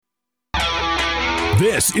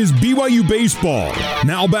This is BYU Baseball.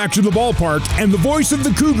 Now back to the ballpark and the voice of the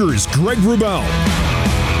Cougars, Greg Wrubell.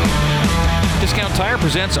 Discount Tire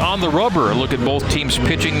presents On the Rubber. A look at both teams'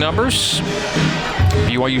 pitching numbers.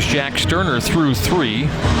 BYU's Jack Sterner threw 3.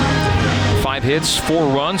 5 hits, 4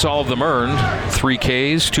 runs, all of them earned. 3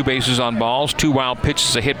 Ks, 2 bases on balls, 2 wild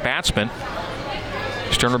pitches, a hit batsman.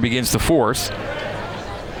 Sterner begins the 4th.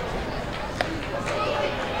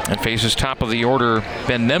 And faces top of the order,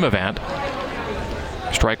 Ben Nemavant.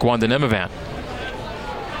 Strike 1 to Nemavant.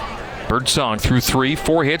 Birdsong threw 3,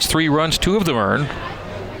 4 hits, 3 runs, 2 of them earned.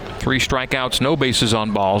 3 strikeouts, no bases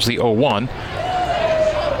on balls, the 0-1.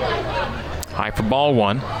 High for ball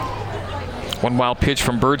 1. 1 wild pitch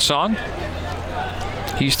from Birdsong.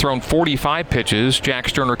 He's thrown 45 pitches. Jack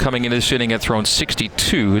Sterner coming in this inning had thrown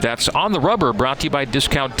 62. That's On the Rubber, brought to you by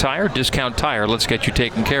Discount Tire. Discount Tire, let's get you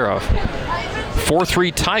taken care of.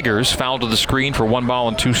 4-3 Tigers, foul to the screen for 1 ball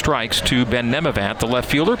and 2 strikes to Ben Nemavant, the left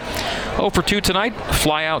fielder. 0 for 2 tonight.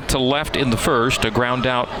 Fly out to left in the first, a ground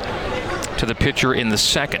out to the pitcher in the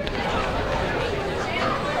second.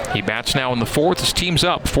 He bats now in the 4th. His team's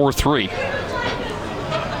up 4-3.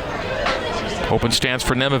 Open stance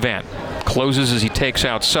for Nemavant. Closes as he takes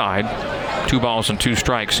outside. 2 balls and 2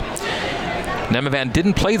 strikes. Nemavant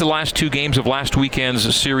didn't play the last 2 games of last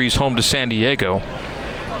weekend's series home to San Diego,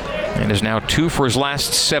 and is now 2 for his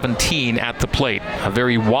last 17 at the plate. A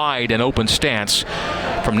very wide and open stance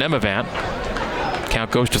from Nemavant. Count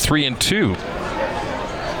goes to 3-2.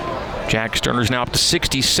 Jack Sterner's now up to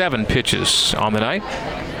 67 pitches on the night.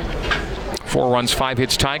 4 runs, 5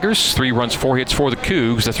 hits Tigers. 3 runs, 4 hits for the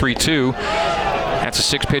Cougs. The 3-2. That's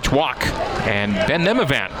a 6-pitch walk. And Ben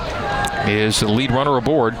Nemavant is the lead runner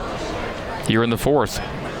aboard here in the 4th.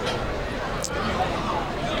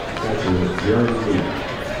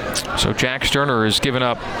 So Jack Sterner has given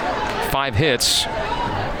up 5 hits,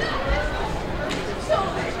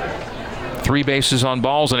 3 bases on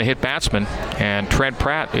balls and a hit batsman. And Trent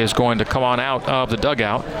Pratt is going to come on out of the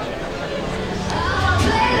dugout.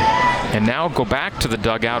 And now go back to the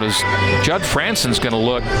dugout as Judd Franson's going to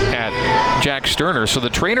look at Jack Sterner. So the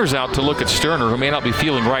trainer's out to look at Sterner, who may not be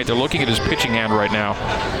feeling right. They're looking at his pitching hand right now.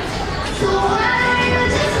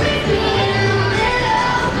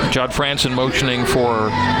 Judd Franson motioning for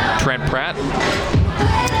Trent Pratt.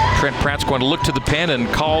 Trent Pratt's going to look to the pen and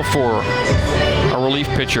call for a relief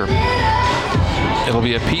pitcher. It'll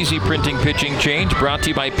be a PZ Printing pitching change, brought to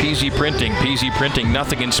you by PZ Printing. PZ Printing,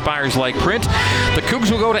 nothing inspires like print. The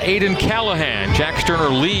Cougs will go to Aiden Callahan. Jack Sterner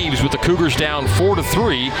leaves with the Cougars down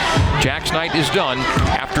 4-3. Jack's night is done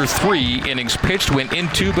after 3 innings pitched, went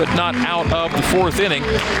into but not out of the 4th inning.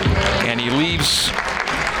 And he leaves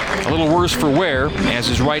a little worse for wear as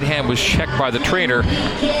his right hand was checked by the trainer.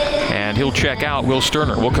 And he'll check out Will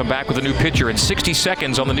Sterner. We'll come back with a new pitcher in 60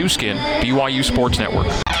 seconds on the new skin, BYU Sports Network.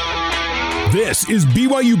 This is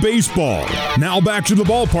BYU Baseball. Now back to the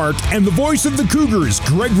ballpark and the voice of the Cougars,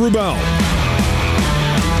 Greg Wrubell.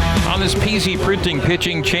 On this PZ Printing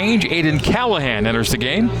pitching change, Aiden Callahan enters the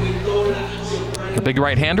game. The big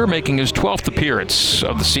right-hander making his 12th appearance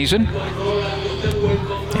of the season.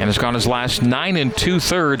 And has gone his last 9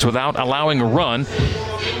 2/3 without allowing a run.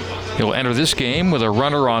 He'll enter this game with a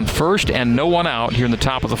runner on first and no one out here in the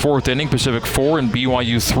top of the 4th inning. Pacific 4 and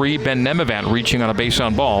BYU 3. Ben Nemavant reaching on a base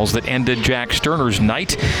on balls that ended Jack Sterner's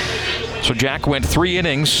night. So Jack went 3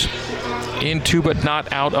 innings into but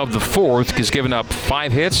not out of the 4th. He's given up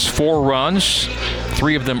 5 hits, 4 runs,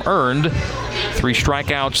 3 of them earned. 3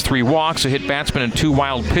 strikeouts, 3 walks, a hit batsman, and 2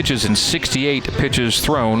 wild pitches in 68 pitches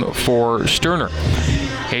thrown for Sterner.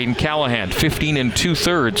 Aiden Callahan, 15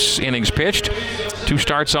 2/3 innings pitched. 2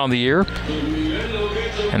 starts on the year.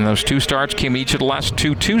 And those 2 starts came each of the last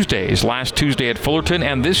 2 Tuesdays. Last Tuesday at Fullerton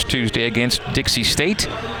and this Tuesday against Dixie State.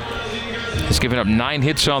 He's given up 9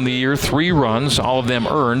 hits on the year, 3 runs, all of them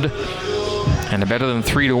earned. And a better than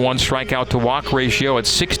 3-to-1 strikeout to walk ratio at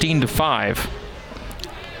 16-5.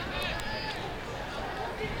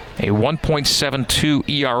 A 1.72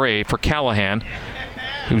 ERA for Callahan,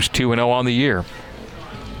 who's 2-0 on the year.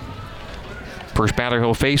 First batter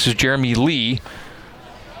he'll face is Jeremy Lee.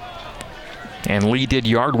 And Lee did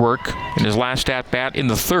yard work in his last at-bat in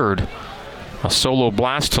the 3rd. A solo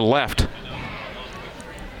blast to left.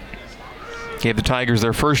 Gave the Tigers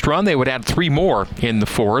their first run. They would add 3 more in the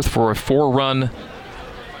 4th for a 4-run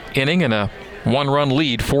inning and a 1-run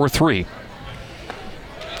lead, 4-3.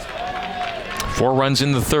 4 runs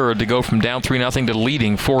in the 3rd to go from down 3-0 to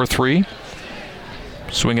leading 4-3.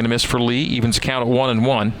 Swing and a miss for Lee. Evens count at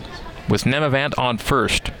 1-1 with Nemavant on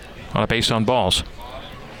first on a base on balls.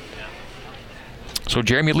 So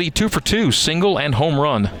Jeremy Lee 2 for 2, single and home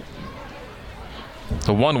run.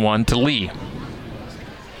 The 1-1 to Lee.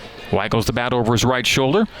 Waggles the bat over his right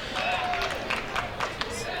shoulder.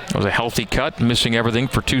 It was a healthy cut, missing everything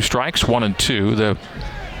for 2 strikes, 1 and 2. The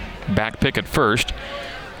back pick at first.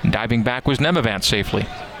 Diving back was Nemavant safely.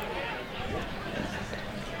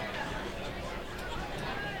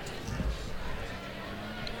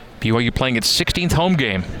 BYU playing its 16th home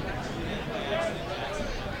game.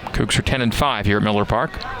 Cougs are 10-5 here at Miller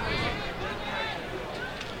Park.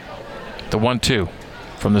 The 1-2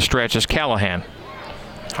 from the stretch is Callahan.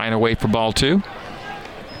 High and away for ball 2.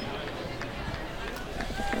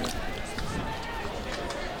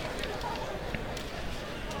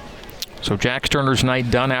 So Jack Sterner's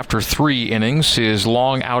night done after 3 innings. His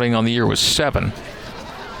long outing on the year was 7.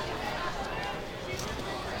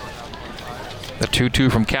 The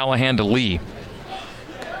 2-2 from Callahan to Lee.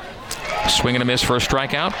 Swing and a miss for a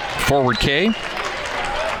strikeout. Forward K.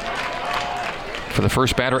 For the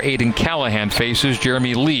first batter, Aiden Callahan faces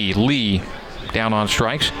Jeremy Lee. Lee down on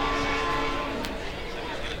strikes.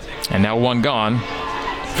 And now 1 gone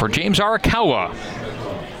for James Arakawa.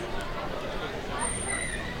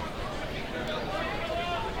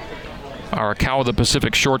 Arakawa, the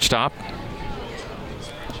Pacific shortstop.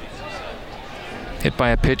 Hit by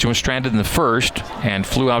a pitch and was stranded in the first and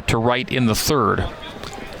flew out to right in the third.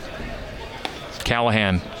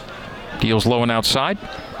 Callahan deals low and outside.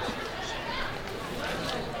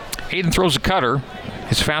 Aiden throws a cutter.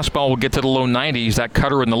 His fastball will get to the low 90s. That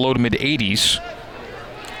cutter in the low to mid 80s.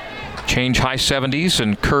 Change high 70s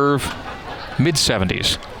and curve mid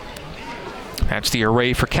 70s. That's the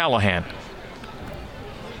array for Callahan.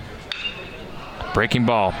 Breaking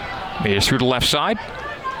ball. Is through the left side.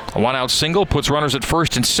 A 1-out single puts runners at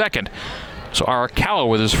first and second. So Arakawa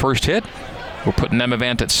with his first hit will put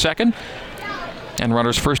Nemavant at second. And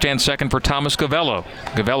runners first and second for Thomas Gavello.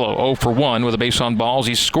 Gavello 0 for 1 with a base on balls.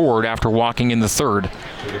 He scored after walking in the third.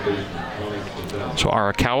 So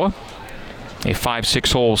Arakawa, a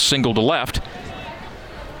 5-6 hole single to left.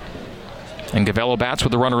 And Gavello bats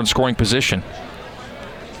with the runner in scoring position.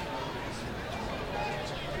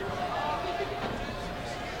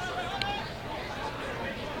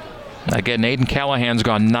 Again, Aiden Callahan's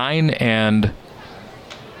gone 9 and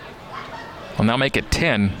will now make it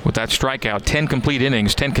 10 with that strikeout. 10 complete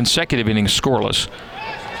innings, 10 consecutive innings scoreless.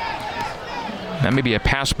 That may be a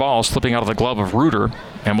pass ball slipping out of the glove of Reuter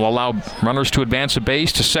and will allow runners to advance a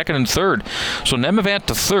base to second and third. So Nemavant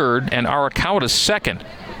to third and Arakawa to second.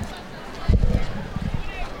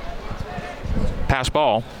 Pass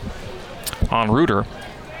ball on Reuter.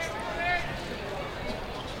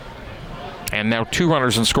 And now 2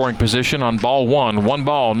 runners in scoring position on ball 1. 1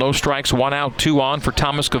 ball, no strikes, 1 out, 2 on for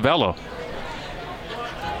Thomas Gavello.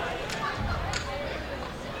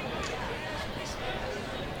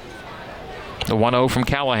 The 1-0 from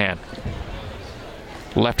Callahan.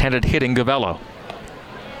 Left-handed hitting Gavello.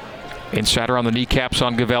 Insider on the kneecaps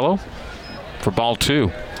on Gavello for ball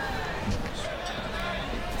 2.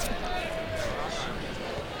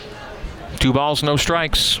 Two balls, no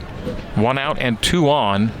strikes. 1 out and 2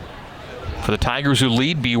 on for the Tigers, who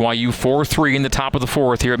lead BYU 4-3 in the top of the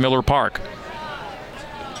 4th here at Miller Park.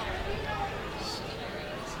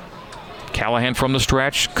 Callahan from the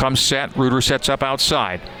stretch, comes set, Reuter sets up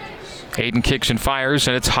outside. Aiden kicks and fires,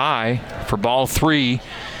 and it's high for ball 3.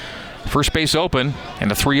 First base open,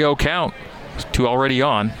 and a 3-0 count. 2 already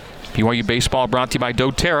on. BYU Baseball brought to you by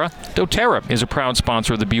doTERRA. doTERRA is a proud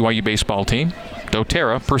sponsor of the BYU baseball team.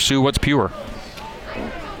 doTERRA, pursue what's pure.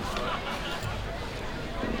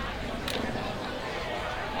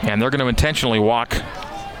 And they're going to intentionally walk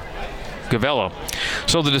Gavello.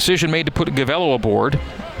 So the decision made to put Gavello aboard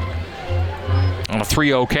on a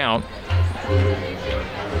 3-0 count.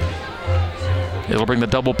 It'll bring the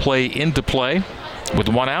double play into play with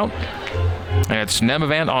 1 out. And it's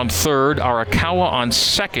Nemavant on third, Arakawa on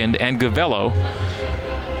second, and Gavello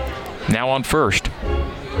now on first.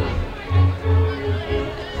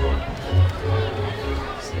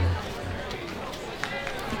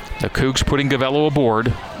 The Cougs putting Gavello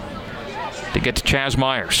aboard to get to Chaz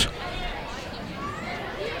Myers.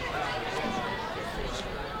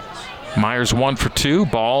 Myers 1 for 2,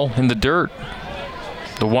 ball in the dirt.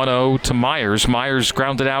 The 1-0 to Myers. Myers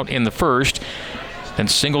grounded out in the first, then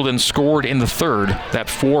singled and scored in the third. That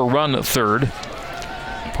 4-run third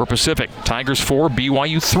for Pacific. Tigers 4,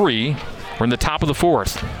 BYU 3. We're in the top of the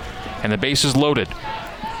 4th, and the base is loaded.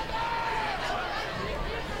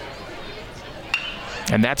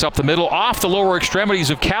 And that's up the middle, off the lower extremities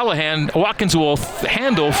of Callahan. Watkins will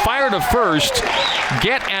handle, fire to first,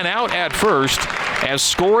 get an out at first, as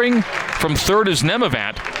scoring from third is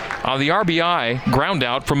Nemavant on the RBI ground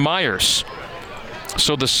out from Myers.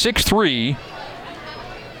 So the 6-3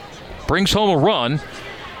 brings home a run,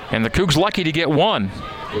 And the Cougs lucky to get one,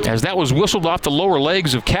 as that was whistled off the lower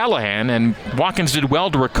legs of Callahan, and Watkins did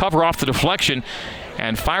well to recover off the deflection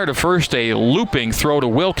and fire to first, a looping throw to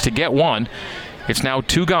Wilk to get one. It's now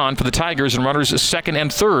 2 gone for the Tigers, and runners second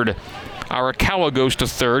and third. Arakawa goes to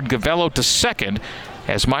third, Gavello to second,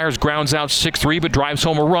 as Myers grounds out 6-3 but drives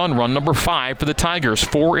home a run number 5 for the Tigers.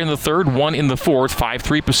 4 in the third, 1 in the fourth,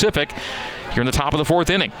 5-3 Pacific here in the top of the fourth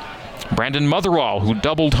inning. Brandon Motherall, who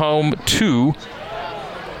doubled home 2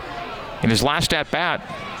 in his last at-bat,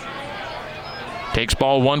 takes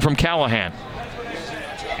ball 1 from Callahan.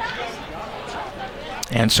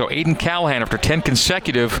 And so Aiden Callahan, after 10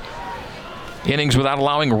 consecutive innings without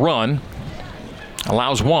allowing a run,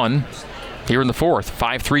 allows 1 here in the fourth.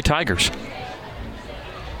 5-3 Tigers.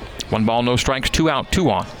 1 ball, no strikes, 2 out, 2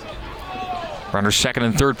 on. Runners second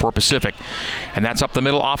and third for Pacific. And that's up the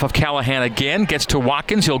middle off of Callahan again. Gets to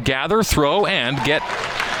Watkins. He'll gather, throw, and get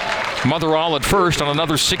Motherall at first on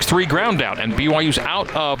another 6-3 ground out. And BYU's out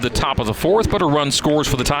of the top of the fourth, but a run scores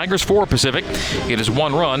for the Tigers for Pacific. It is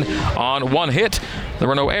 1 run on 1 hit. There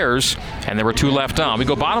were no errors, and there were 2 left on. We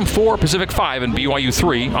go bottom 4, Pacific 5, and BYU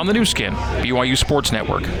 3 on the new skin, BYU Sports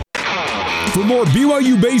Network. For more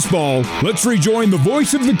BYU baseball, let's rejoin the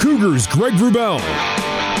voice of the Cougars, Greg Wrubell.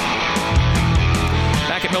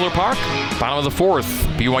 Back at Miller Park, bottom of the fourth.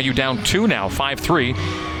 BYU down 2 now, 5-3.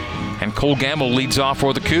 And Cole Gamble leads off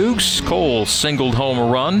for the Cougs. Cole singled home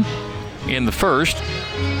a run in the first.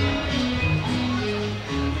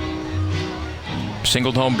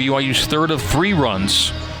 Singled home BYU's third of 3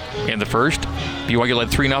 runs in the first. BYU led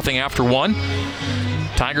 3-0 after 1.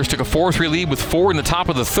 Tigers took a 4-3 lead with 4 in the top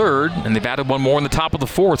of the third, and they've added 1 more in the top of the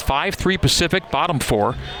fourth. 5-3 Pacific, bottom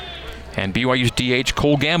 4. And BYU's DH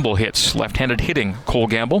Cole Gamble hits. Left-handed hitting Cole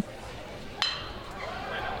Gamble.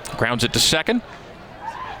 Grounds it to second.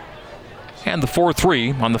 And the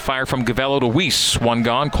 4-3 on the fire from Gavello to Weiss. 1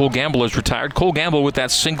 gone. Cole Gamble is retired. Cole Gamble with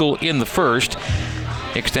that single in the first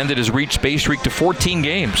extended his reach base streak to 14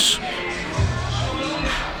 games.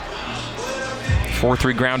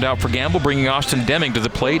 4-3 ground out for Gamble, bringing Austin Deming to the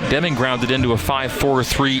plate. Deming grounded into a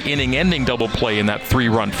 5-4-3 inning-ending double play in that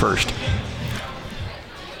 3-run first.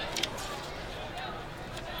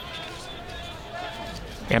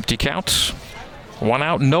 Empty counts. 1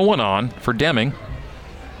 out, no one on for Deming.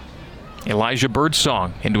 Elijah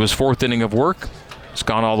Birdsong into his 4th inning of work. It's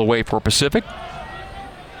gone all the way for Pacific.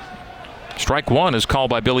 Strike 1 is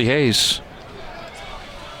called by Billy Hayes.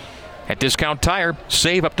 At Discount Tire,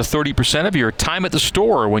 save up to 30% of your time at the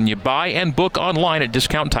store when you buy and book online at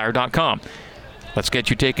discounttire.com. Let's get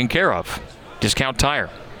you taken care of. Discount Tire.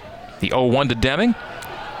 The 0-1 to Deming.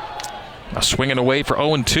 A swinging away for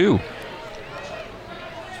 0-2.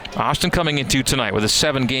 Austin coming into tonight with a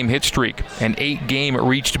 7-game hit streak, an 8-game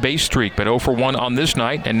reached base streak, but 0-for-1 on this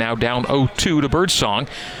night, and now down 0-2 to Birdsong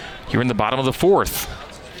here in the bottom of the fourth.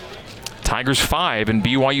 Tigers 5 and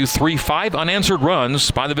BYU 3, 5 unanswered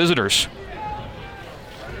runs by the visitors.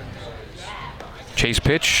 Chase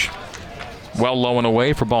pitch, well low and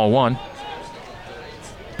away for ball 1.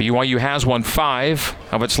 BYU has won 5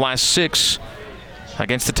 of its last 6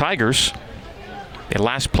 against the Tigers. They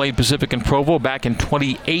last played Pacific and Provo back in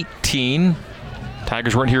 2018.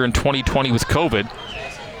 Tigers weren't here in 2020 with COVID.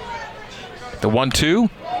 The 1-2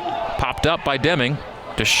 popped up by Deming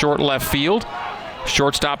to short left field.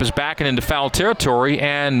 Shortstop is backing into foul territory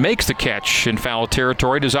and makes the catch in foul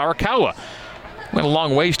territory to Arakawa. Went a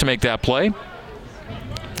long ways to make that play,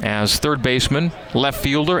 as third baseman, left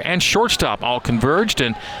fielder, and shortstop all converged,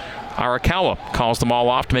 and Arakawa calls them all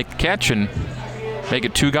off to make the catch and make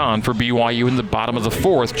it 2 gone for BYU in the bottom of the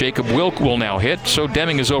fourth. Jacob Wilk will now hit, so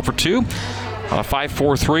Deming is 0-for-2 on a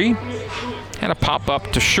 5-4-3, and a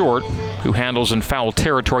pop-up to short, who handles in foul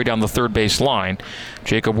territory down the third base line.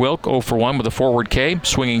 Jacob Wilk 0-for-1 with a forward K,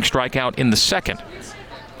 swinging strikeout in the second.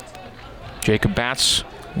 Jacob bats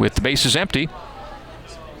with the bases empty,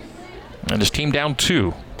 and his team down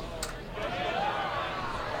 2.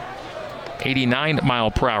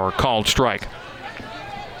 89-mile-per-hour called strike.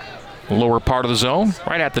 Lower part of the zone,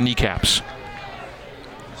 right at the kneecaps.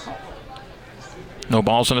 No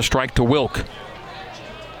balls and a strike to Wilk.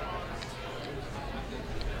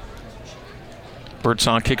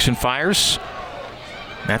 Birdsong kicks and fires.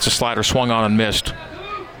 That's a slider swung on and missed.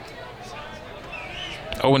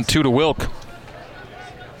 0-2 to Wilk.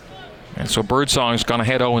 And so Birdsong's gone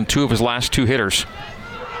ahead 0-2 of his last 2 hitters.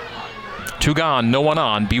 2 gone, no one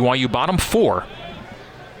on. BYU bottom 4.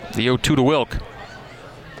 The 0-2 to Wilk.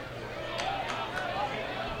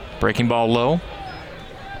 Breaking ball low.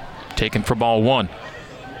 Taken for ball 1.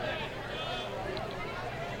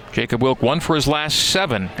 Jacob Wilk 1 for his last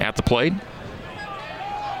 7 at the plate.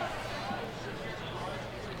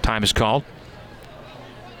 Time is called.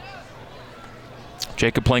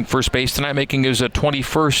 Jacob playing first base tonight, making his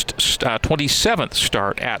 27th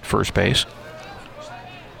start at first base.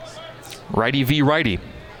 Righty v. righty.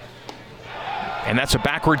 And that's a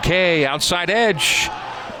backward K, outside edge.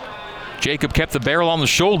 Jacob kept the barrel on the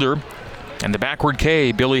shoulder. And the backward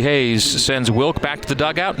K, Billy Hayes, sends Wilk back to the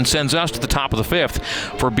dugout and sends us to the top of the fifth.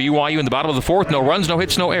 For BYU in the bottom of the fourth, no runs, no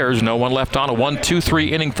hits, no errors, no one left on. A 1-2-3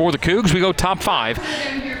 inning for the Cougs. We go top 5.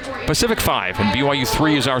 Pacific 5, and BYU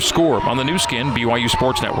 3 is our score on the new skin, BYU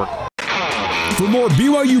Sports Network. For more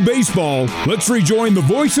BYU baseball, let's rejoin the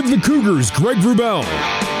voice of the Cougars, Greg Wrubell.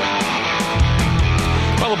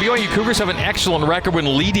 Well, the BYU Cougars have an excellent record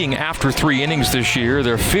when leading after 3 innings this year.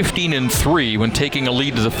 They're 15-3 when taking a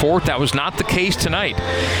lead to the fourth. That was not the case tonight.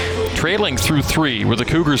 Trailing through 3 were the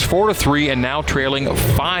Cougars 4-3 and now trailing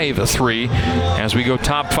 5-3 as we go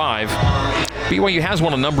top 5. BYU has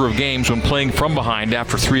won a number of games when playing from behind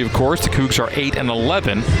after 3, of course. The Cougs are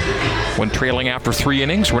 8-11 when trailing after 3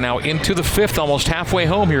 innings. We're now into the 5th, almost halfway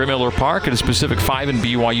home here at Miller Park. It is Pacific 5 and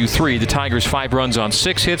BYU 3. The Tigers 5 runs on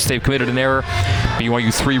 6 hits. They've committed an error.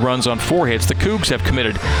 BYU 3 runs on 4 hits. The Cougs have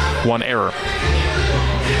committed 1 error.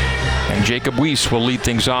 And Jacob Weiss will lead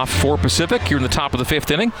things off for Pacific here in the top of the 5th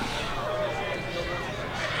inning.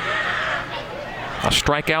 A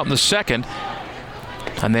strikeout in the second.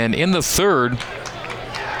 And then in the third,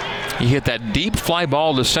 he hit that deep fly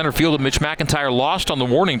ball to center field that Mitch McIntyre lost on the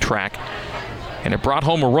warning track. And it brought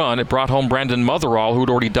home a run. It brought home Brandon Motherall, who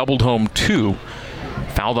had already doubled home 2.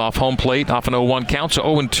 Fouled off home plate off an 0-1 count, so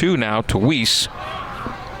 0-2 now to Weiss.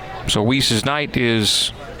 So Weiss's night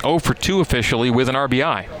is 0 for 2 officially with an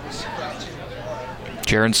RBI.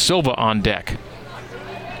 Jaron Silva on deck.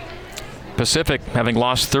 Pacific having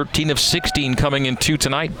lost 13 of 16 coming into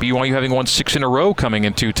tonight. BYU having won 6 in a row coming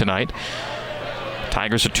into tonight.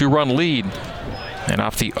 Tigers a 2-run lead. And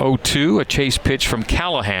off the 0-2, a chase pitch from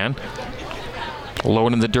Callahan. Low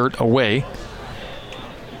and in the dirt away.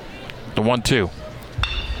 The 1-2.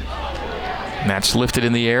 And that's lifted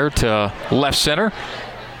in the air to left center.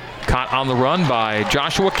 Caught on the run by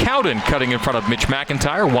Joshua Cowden, cutting in front of Mitch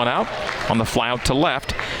McIntyre. 1 out on the fly out to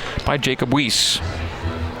left by Jacob Weiss.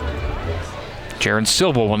 Jaron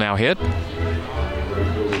Silva will now hit.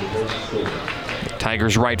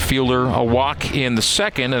 Tigers right fielder a walk in the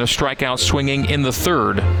second and a strikeout swinging in the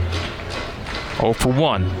third. 0 for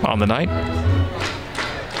 1 on the night.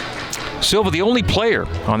 Silva, the only player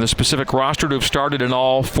on this Pacific roster to have started in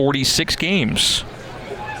all 46 games.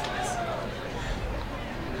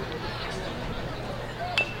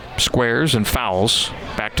 Squares and fouls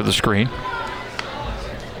back to the screen.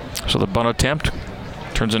 So the bunt attempt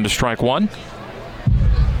turns into strike 1.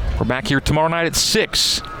 We're back here tomorrow night at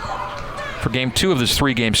 6 for game 2 of this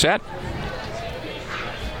 3-game set.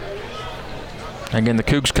 Again, the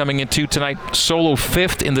Cougs coming into tonight solo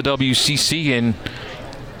 5th in the WCC in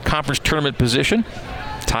conference tournament position.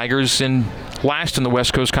 Tigers in last in the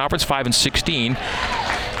West Coast Conference, 5-16.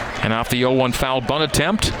 And off the 0-1 foul bunt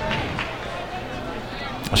attempt,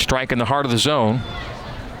 a strike in the heart of the zone.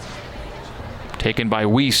 Taken by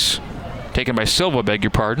Silva, beg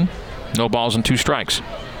your pardon. No balls and 2 strikes.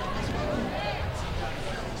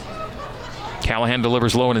 Callahan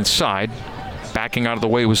delivers low and inside. Backing out of the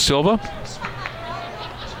way was Silva.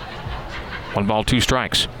 1 ball, 2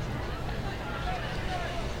 strikes.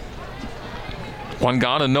 1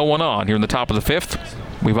 gone and no one on here in the top of the 5th.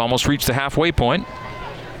 We've almost reached the halfway point.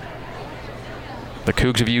 The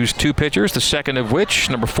Cougs have used 2 pitchers, the second of which,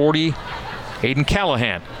 number 40, Aiden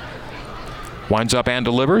Callahan. Winds up and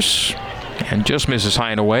delivers and just misses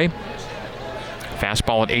high and away.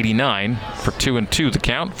 Fastball at 89 for 2-2 the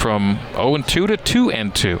count, from 0-2 to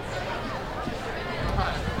 2-2.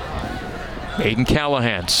 Aiden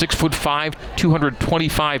Callahan, 6'5",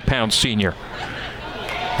 225-pound senior.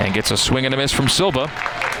 And gets a swing and a miss from Silva.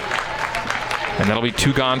 And that'll be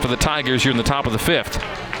 2 gone for the Tigers here in the top of the 5th.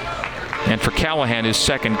 And for Callahan, his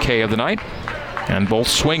second K of the night. And both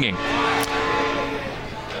swinging.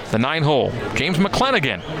 The 9-hole, James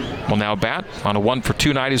McClenaghan will now bat. On a 1 for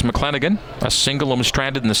 2 night is McClenaghan. A single and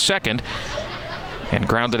stranded in the second. And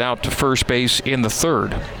grounded out to first base in the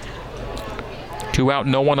third. 2 out,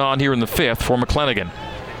 no one on here in the 5th for McClenaghan.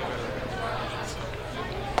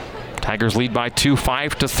 Tigers lead by 2,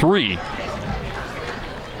 5-3.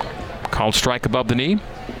 Called strike above the knee.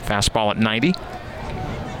 Fastball at 90.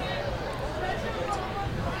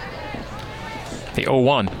 The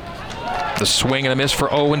 0-1. The swing and a miss for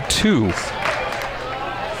 0-2.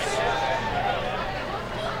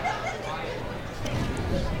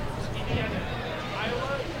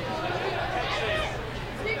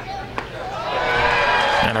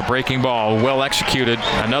 And a A breaking ball, well executed.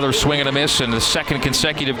 Another swing and a miss, and the second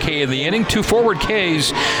consecutive K in the inning. 2 forward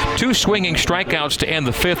Ks, 2 swinging strikeouts to end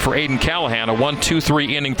the 5th for Aiden Callahan. A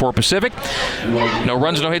 1-2-3 inning for Pacific. No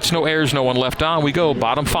runs, no hits, no errors, no one left on. We go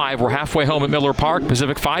bottom 5. We're halfway home at Miller Park.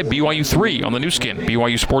 Pacific 5, BYU 3 on the new skin,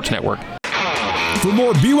 BYU Sports Network. For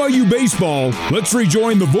more BYU baseball, let's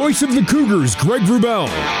rejoin the voice of the Cougars, Greg Wrubell.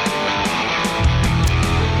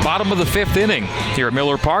 Bottom of the 5th inning here at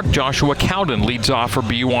Miller Park. Joshua Cowden leads off for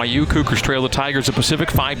BYU. Cougars trail the Tigers of Pacific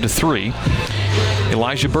 5-3.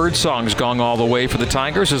 Elijah Birdsong's gone all the way for the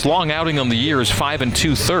Tigers. His long outing on the year is 5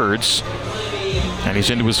 2/3, and he's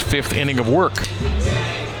into his 5th inning of work.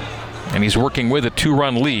 And he's working with a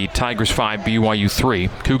 2-run lead. Tigers 5, BYU 3.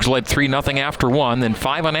 Cougs led 3-0 after 1, then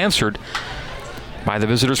 5 unanswered by the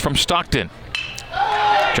visitors from Stockton.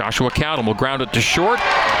 Joshua Cowden will ground it to short.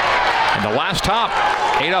 And the last hop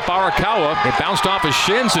ate up Arakawa. It bounced off his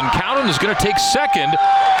shins, and Cowden is going to take second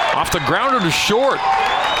off the grounder to short.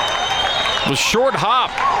 The short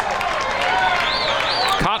hop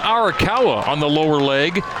caught Arakawa on the lower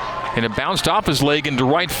leg, and it bounced off his leg into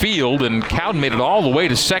right field, and Cowden made it all the way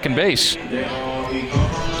to second base. So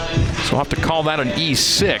we'll have to call that an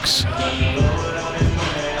E6.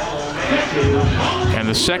 And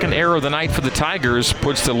the second error of the night for the Tigers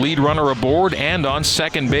puts the lead runner aboard and on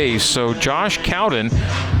second base. So Josh Cowden,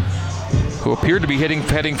 who appeared to be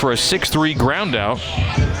heading for a 6-3 ground out,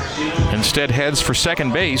 instead heads for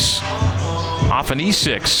second base off an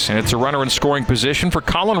E6. And it's a runner in scoring position for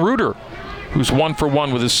Colin Reuter, who's 1 for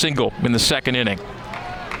 1 with his single in the second inning.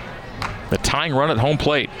 The tying run at home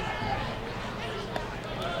plate.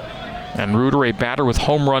 And Reuter, a batter with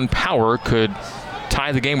home run power, could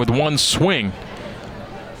tie the game with one swing.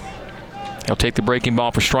 He'll take the breaking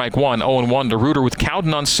ball for strike 1. 0-1 to Reuter with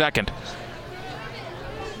Cowden on second.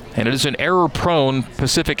 And it is an error-prone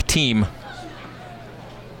Pacific team.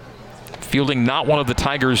 Fielding not one of the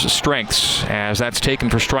Tigers' strengths, as that's taken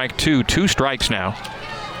for strike 2. 2 strikes now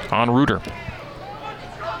on Reuter.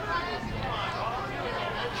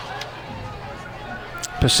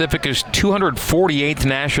 Pacific is 248th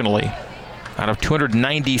nationally out of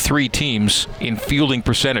 293 teams in fielding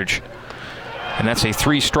percentage. And that's a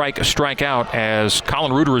 3-strikeout as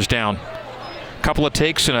Colin Reuter is down. A couple of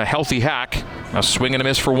takes and a healthy hack. A swing and a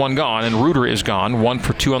miss for 1 gone, and Reuter is gone. 1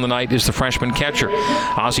 for 2 on the night is the freshman catcher.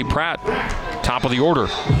 Ozzie Pratt, top of the order,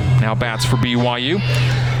 now bats for BYU.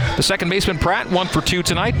 The second baseman, Pratt, 1 for 2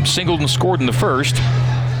 tonight. Singled and scored in the first,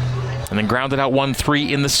 and then grounded out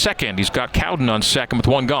 1-3 in the second. He's got Cowden on second with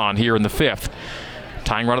 1 gone here in the 5th.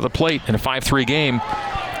 Tying run at the plate in a 5-3 game.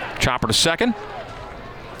 Chopper to second.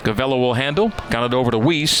 Gavello will handle. Got it over to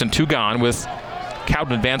Weiss, and 2 gone with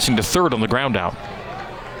Cowden advancing to third on the ground out.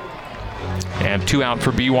 And 2 out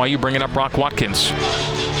for BYU, bringing up Brock Watkins.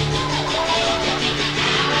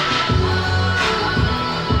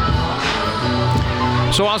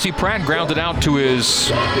 So Ozzie Pratt grounded out to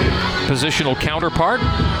his positional counterpart,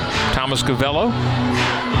 Thomas Gavello.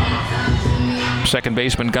 Second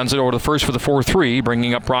baseman guns it over to first for the 4-3,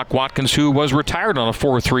 bringing up Brock Watkins, who was retired on a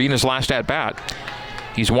 4-3 in his last at-bat.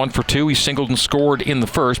 He's 1 for 2. He singled and scored in the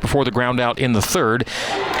first before the ground out in the third.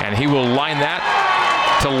 And he will line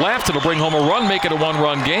that to left. It'll bring home a run, make it a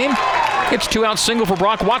 1-run game. It's 2-out single for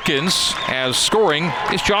Brock Watkins, as scoring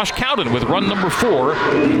is Josh Cowden with run number 4.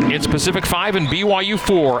 It's Pacific 5 and BYU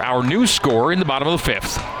 4, our new score in the bottom of the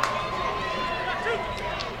 5th.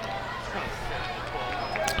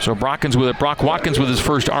 So Brock Watkins with his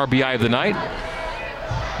first RBI of the night.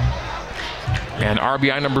 And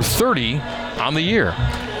RBI number 30 on the year.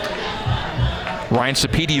 Ryan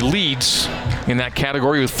Sapedi leads in that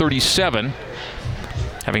category with 37,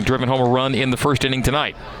 having driven home a run in the first inning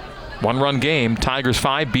tonight. 1-run game, Tigers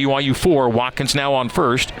 5, BYU 4. Watkins now on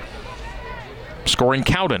first, scoring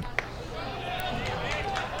Cowden.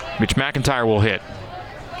 Mitch McIntyre will hit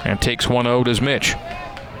and takes 1-0 as Mitch.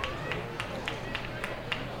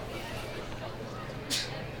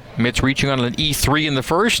 Mitch reaching on an E3 in the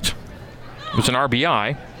first. It was an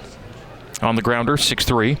RBI on the grounder,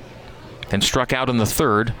 6-3, then struck out in the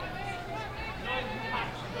third.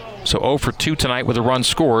 So 0 for 2 tonight with a run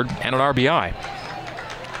scored and an RBI.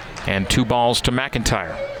 And 2 balls to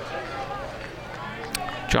McIntyre.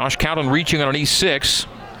 Josh Cowden reaching on an E6.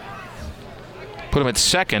 Put him at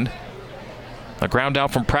second. A ground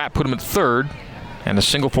out from Pratt put him at third. And a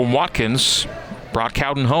single from Watkins brought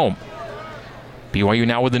Cowden home. BYU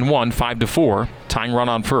now within 1, 5-4. Tying run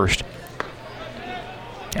on first.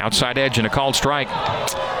 Outside edge and a called strike.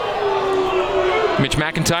 Mitch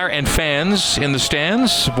McIntyre and fans in the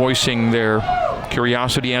stands voicing their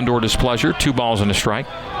curiosity and or displeasure. 2 balls and a strike.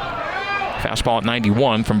 Fastball at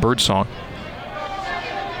 91 from Birdsong.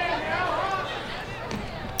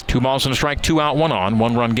 2 balls and a strike, 2 out, 1 on,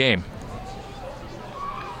 1-run game.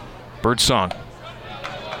 Birdsong.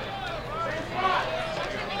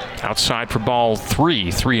 Outside for ball 3,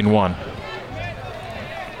 3-1.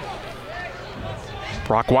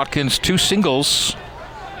 Brock Watkins, 2 singles.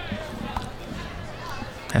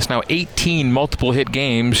 That's now 18 multiple hit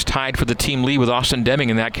games, tied for the team lead with Austin Deming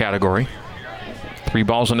in that category. 3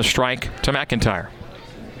 balls and a strike to McIntyre.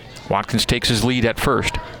 Watkins takes his lead at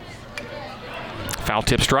first. Foul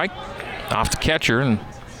tip strike off the catcher, and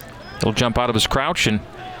he'll jump out of his crouch and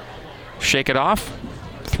shake it off.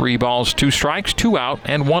 3 balls, 2 strikes, 2 out,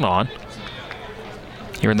 and 1 on.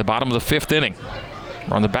 Here in the bottom of the 5th inning.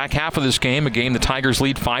 We're on the back half of this game, a game the Tigers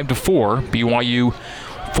lead 5-4. BYU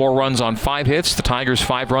 4 runs on 5 hits. The Tigers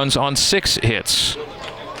 5 runs on 6 hits.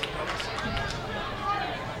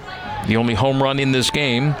 The only home run in this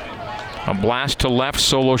game, a blast to left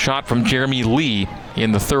solo shot from Jeremy Lee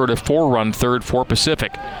in the third, a 4-run third for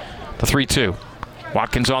Pacific. The 3-2.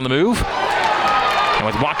 Watkins on the move. And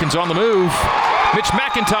with Watkins on the move, Mitch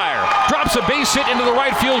McIntyre drops a base hit into the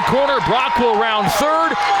right field corner. Brock will round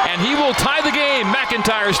third, and he will tie the game.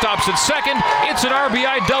 McIntyre stops at second. It's an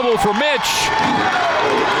RBI double for Mitch.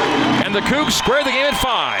 And the Cougs square the game at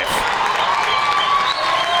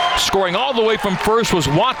 5. Scoring all the way from first was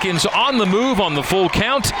Watkins on the move on the full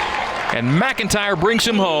count. And McIntyre brings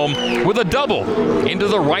him home with a double into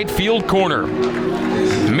the right field corner.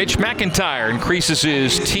 Mitch McIntyre increases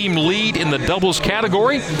his team lead in the doubles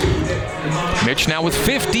category. Mitch now with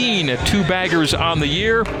 15 two-baggers on the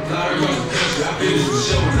year.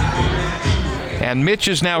 And Mitch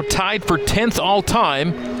is now tied for 10th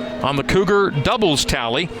all-time on the Cougar doubles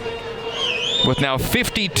tally with now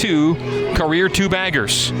 52 career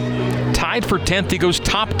two-baggers. Tied for 10th, he goes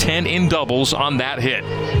top 10 in doubles on that hit.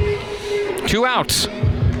 2 outs.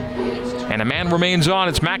 And a man remains on.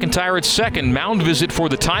 It's McIntyre at second. Mound visit for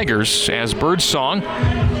the Tigers as Birdsong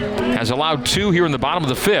has allowed 2 here in the bottom of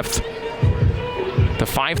the 5th. The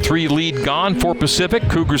 5-3 lead gone for Pacific.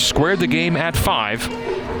 Cougars squared the game at 5.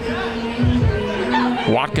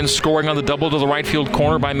 Watkins scoring on the double to the right field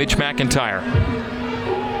corner by Mitch McIntyre.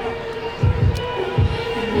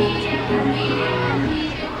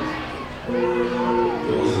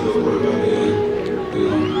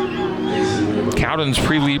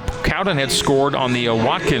 Cowden had scored on the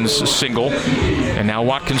Watkins single, and now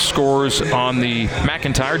Watkins scores on the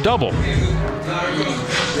McIntyre double.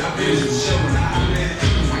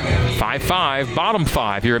 5-5, bottom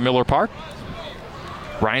 5 here at Miller Park.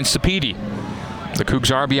 Ryan Sapedi, the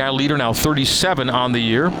Cougs RBI leader, now 37 on the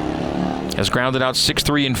year, has grounded out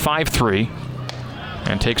 6-3 and 5-3,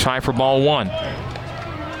 and takes high for ball 1.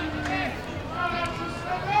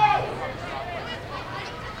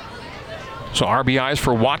 So RBIs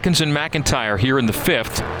for Watkins and McIntyre here in the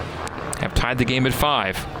 5th have tied the game at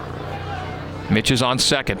 5. Mitch is on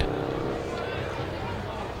second.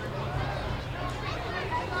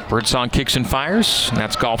 Birdsong kicks and fires, and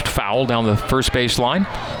that's golfed foul down the first base line.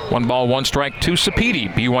 1 ball, 1 strike to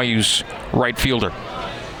Sapedi, BYU's right fielder.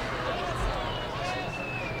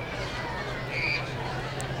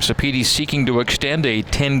 Sapedi seeking to extend a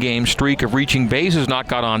 10-game streak of reaching bases not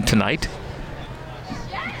got on tonight.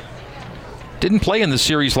 Didn't play in the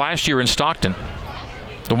series last year in Stockton.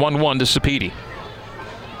 The 1-1 to Sapedi.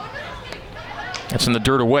 That's in the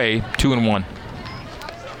dirt away, 2-1.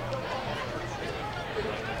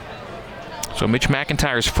 So Mitch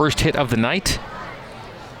McIntyre's first hit of the night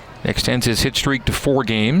extends his hit streak to 4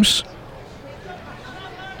 games.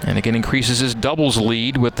 And again increases his doubles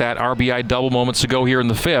lead with that RBI double moments ago here in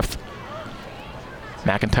the 5th.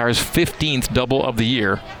 McIntyre's 15th double of the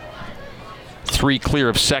year. 3 clear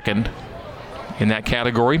of second in that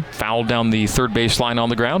category. Fouled down the third base line on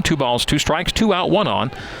the ground. 2 balls, 2 strikes, 2 out, 1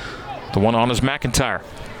 on. The 1 on is McIntyre.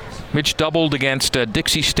 Mitch doubled against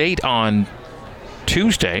Dixie State on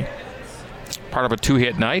Tuesday. Part of a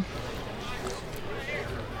 2-hit night.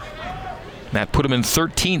 That put him in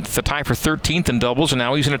 13th, the tie for 13th in doubles, and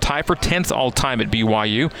now he's in a tie for 10th all-time at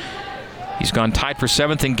BYU. He's gone tied for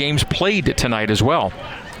 7th in games played tonight as well.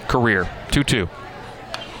 Career, 2-2.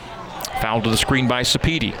 Fouled to the screen by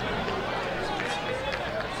Sapedi.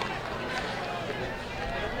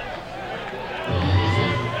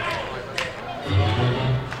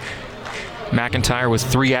 McIntyre with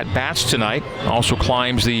 3 at-bats tonight. Also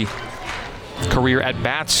climbs the career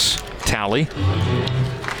at-bats tally.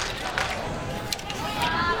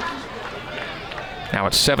 Now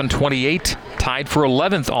it's 728, tied for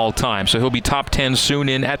 11th all-time, so he'll be top 10 soon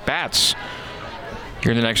in at-bats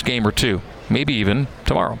here in the next game or 2, maybe even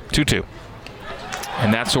tomorrow. 2-2.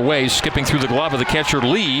 And that's away, skipping through the glove of the catcher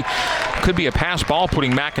Lee. could be a pass ball,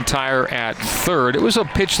 putting McIntyre at third. It was a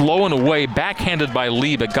pitch low and away, backhanded by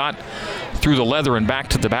Lee, but got through the leather and back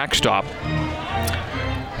to the backstop.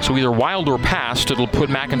 So either wild or passed, it'll put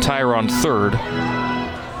McIntyre on third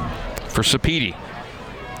for Sapedi.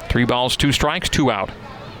 3 balls, 2 strikes, 2 out.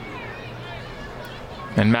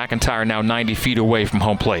 And McIntyre now 90 feet away from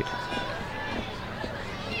home plate.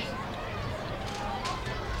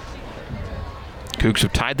 Cougs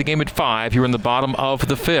have tied the game at 5 here in the bottom of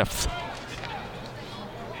the 5th.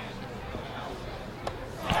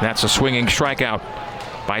 That's a swinging strikeout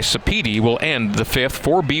by Sapedi. Will end the 5th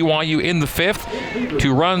for BYU in the 5th.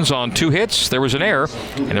 2 runs on 2 hits. There was an error,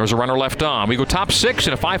 and there was a runner left on. We go top 6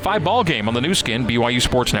 in a 5-5 ball game on the new skin, BYU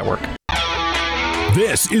Sports Network.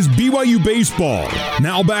 This is BYU Baseball.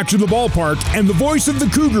 Now back to the ballpark and the voice of the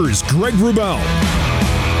Cougars, Greg Wrubell.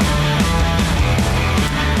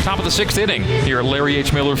 Top of the 6th inning here at Larry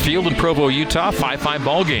H. Miller Field in Provo, Utah. 5-5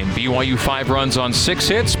 ball game. BYU 5 runs on 6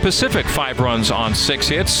 hits. Pacific 5 runs on 6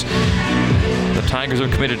 hits. The Tigers have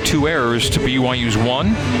committed 2 errors to BYU's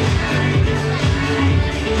 1.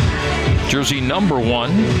 Jersey number 1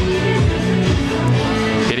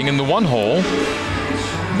 hitting in the 1 hole.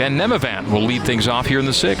 Ben Nemavant will lead things off here in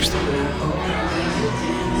the 6th.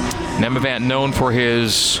 Nemavant known for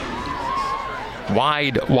his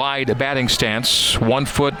wide batting stance. 1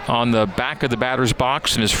 foot on the back of the batter's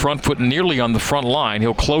box and his front foot nearly on the front line.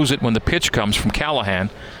 He'll close it when the pitch comes from Callahan.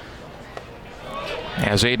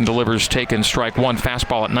 As Aiden delivers taken strike 1,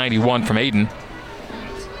 fastball at 91 from Aiden.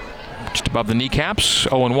 Just above the kneecaps,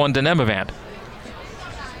 0-1 to Nemavant.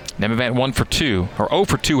 Nemavant 1 for 2, or 0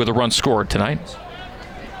 for 2 with a run scored tonight.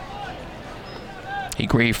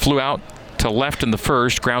 He flew out to left in the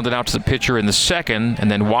first, grounded out to the pitcher in the second, and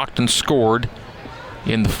then walked and scored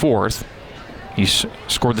in the 4th. He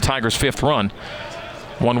scored the Tigers' 5th run.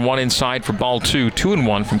 1-1 inside for ball 2.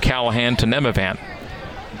 2-1 from Callahan to Nemavant.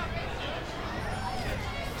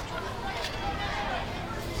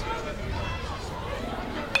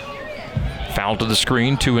 Foul to the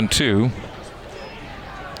screen, 2-2.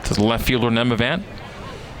 To the left fielder Nemavant,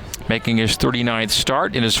 making his 39th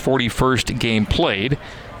start in his 41st game played.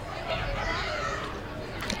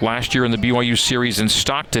 Last year in the BYU series in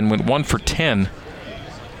Stockton went 1 for 10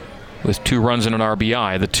 with 2 runs and an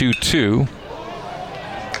RBI. The 2-2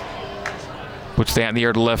 puts that in the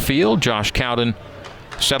air to left field. Josh Cowden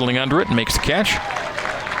settling under it and makes the catch.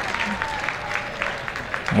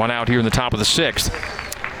 1 out here in the top of the 6th.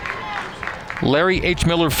 Larry H.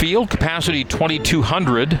 Miller Field, capacity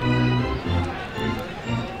 2,200.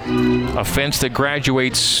 A fence that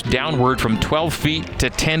graduates downward from 12 feet to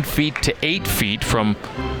 10 feet to 8 feet from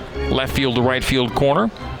left field to right field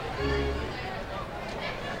corner.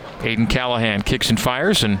 Aiden Callahan kicks and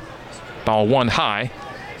fires, and ball 1 high.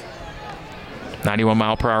 91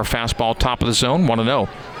 mile per hour fastball, top of the zone, 1-0.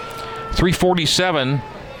 347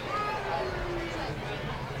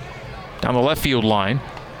 down the left field line.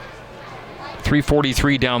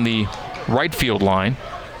 343 down the right field line.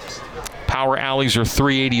 Power alleys are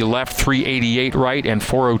 380 left, 388 right, and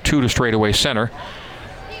 402 to straightaway center.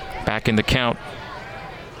 Back in the count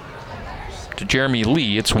to Jeremy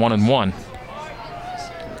Lee. It's 1-1.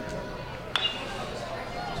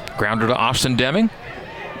 Grounder to Austin Deming.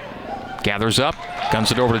 Gathers up,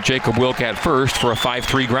 guns it over to Jacob Wilk at first for a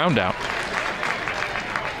 5-3 ground out.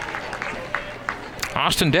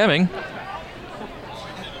 Austin Deming,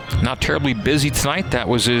 not terribly busy tonight. That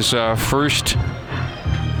was his first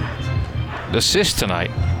assist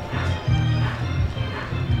tonight.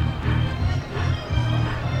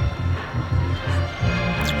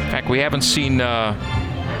 In fact, we haven't seen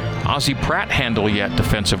Ozzie Pratt handle yet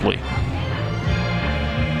defensively.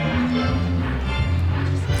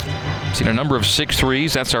 Seen a number of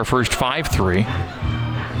 6-3s. That's our first 5-3.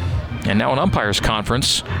 And now an umpires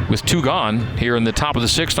conference with 2 gone here in the top of the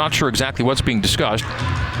 6th. Not sure exactly what's being discussed.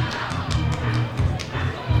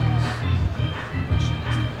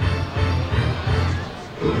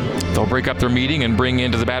 They'll break up their meeting and bring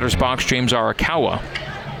into the batter's box James Arakawa.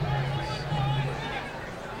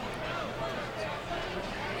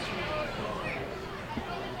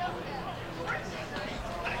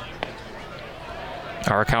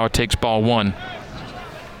 Arakawa takes ball 1.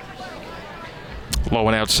 Low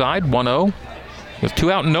and outside, 1-0. With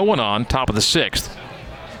 2 out and no one on, top of the 6th.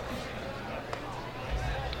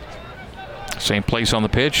 Same place on the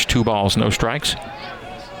pitch, 2 balls, no strikes.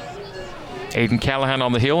 Aiden Callahan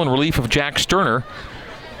on the hill in relief of Jack Sterner.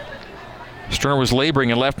 Sterner was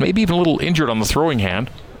laboring and left, maybe even a little injured on the throwing hand.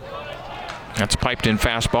 That's a piped in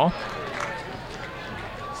fastball.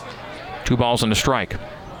 2 balls and a strike.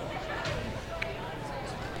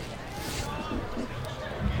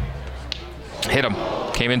 Hit him.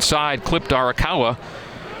 Came inside, clipped Arakawa.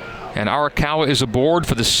 And Arakawa is aboard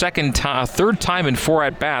for the third time in 4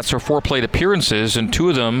 at-bats or 4 plate appearances, and 2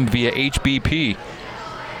 of them via HBP.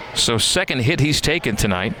 So second hit he's taken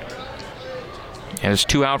tonight. And it's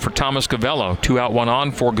 2 out for Thomas Gavello. 2 out, 1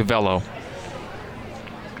 on for Gavello.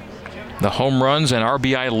 The home runs and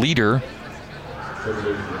RBI leader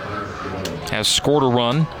has scored a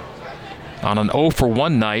run on an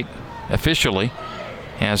 0-for-1 night officially,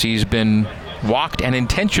 as he's been walked and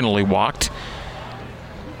intentionally walked.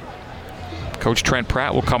 Coach Trent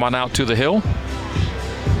Pratt will come on out to the hill.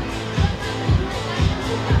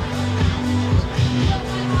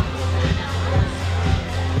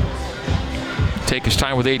 Take his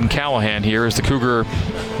time with Aiden Callahan here as the Cougar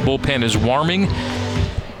bullpen is warming.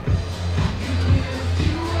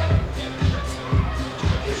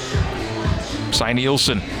 Cy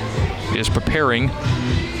Nielsen is preparing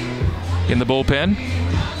in the bullpen.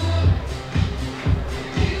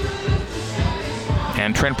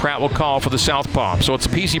 And Trent Pratt will call for the southpaw. So it's a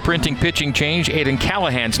PC Printing pitching change. Aiden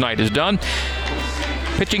Callahan's night is done.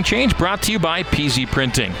 Pitching change brought to you by PZ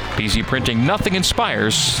Printing. PZ Printing, nothing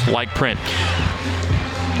inspires like print.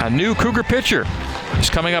 A new Cougar pitcher is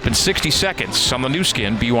coming up in 60 seconds on the new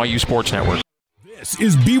skin BYU Sports Network. This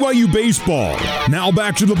is BYU Baseball. Now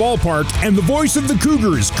back to the ballpark and the voice of the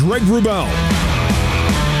Cougars, Greg Wrubell.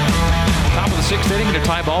 Top of the 6th inning in a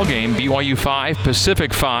tie ball game. BYU 5,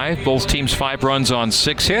 Pacific 5. Both teams 5 runs on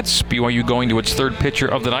 6 hits. BYU going to its 3rd pitcher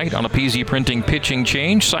of the night on a PZ Printing pitching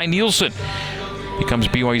change. Cy Nielsen becomes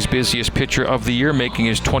BYU's busiest pitcher of the year, making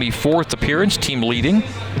his 24th appearance, team leading.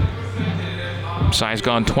 Cy's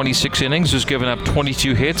gone 26 innings, has given up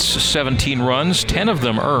 22 hits, 17 runs, 10 of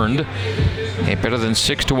them earned. A better than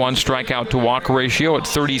 6-to-1 strikeout to walk ratio at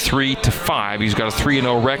 33-5. He's got a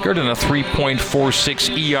 3-0 record and a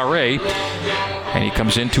 3.46 ERA. And he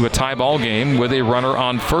comes into a tie ball game with a runner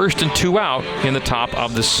on first and 2 out in the top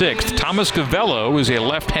of the 6th. Thomas Gavello is a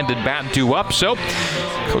left-handed bat due up, so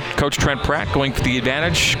Coach Trent Pratt going for the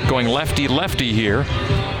advantage, going lefty-lefty here.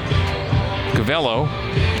 Gavello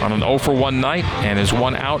on an 0-for-1 night, and his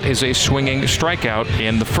 1 out is a swinging strikeout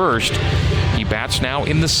in the 1st. He bats now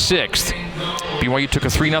in the 6th. BYU took a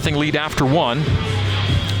 3-0 lead after 1.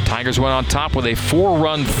 Tigers went on top with a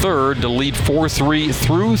 4-run 3rd to lead 4-3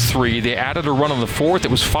 through 3. They added a run on the 4th.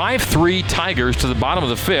 It was 5-3 Tigers to the bottom of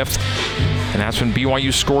the 5th. And that's when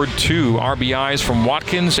BYU scored 2 RBIs from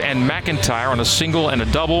Watkins and McIntyre on a single and a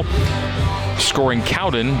double, scoring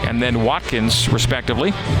Cowden and then Watkins,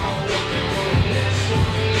 respectively.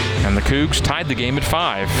 And the Cougs tied the game at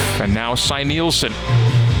 5. And now Cy Nielsen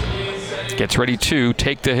gets ready to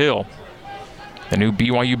take the hill. The new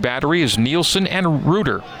BYU battery is Nielsen and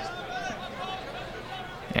Reuter,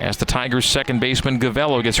 as the Tigers' second baseman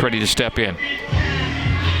Gavello gets ready to step in.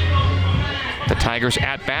 The Tigers'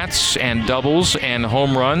 at-bats and doubles and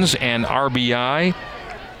home runs and RBI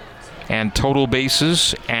and total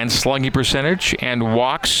bases and slugging percentage and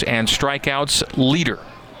walks and strikeouts leader.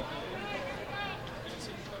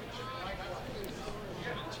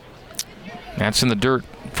 That's in the dirt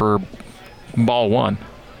for ball 1.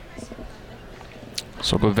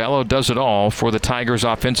 So Gavello does it all for the Tigers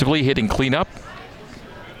offensively, hitting cleanup.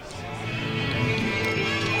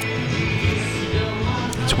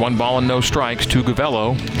 It's 1 ball and no strikes to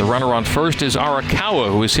Gavello. The runner on first is Arakawa,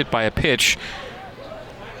 who is hit by a pitch.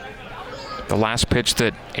 The last pitch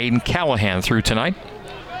that Aiden Callahan threw tonight.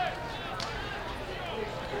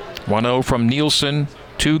 1-0 from Nielsen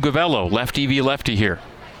to Gavello. Lefty v lefty here.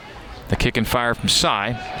 The kick and fire from Cy,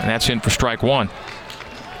 and that's in for strike 1.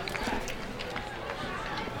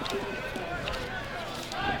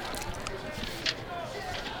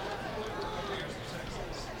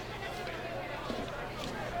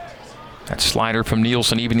 That slider from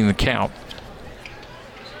Nielsen evening the count.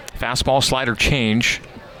 Fastball slider change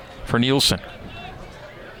for Nielsen.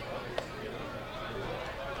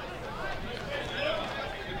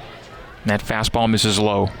 That fastball misses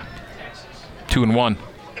low. 2-1.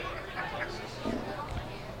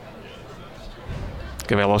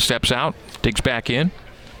 Gavello steps out, digs back in.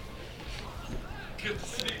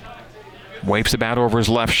 Waves the bat over his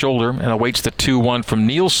left shoulder and awaits the 2-1 from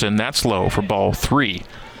Nielsen. That's low for ball 3.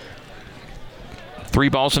 3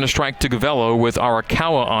 balls and a strike to Gavello with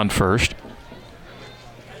Arakawa on first.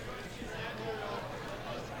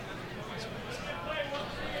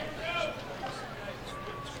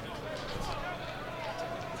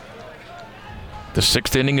 The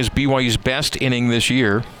 6th inning is BYU's best inning this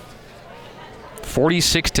year.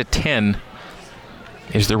 46-10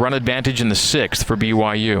 is the run advantage in the 6th for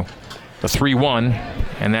BYU. The 3-1,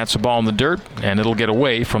 and that's a ball in the dirt, and it'll get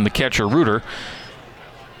away from the catcher Reuter.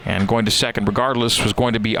 And going to second regardless was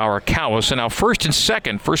going to be Arakawa. So now first and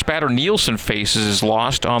second, first batter Nielsen faces is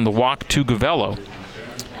lost on the walk to Gavello.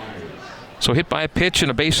 So hit by a pitch and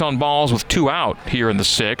a base on balls with 2 out here in the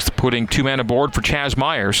 6th, putting 2 men aboard for Chas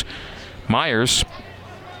Myers. Myers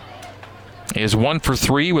is 1 for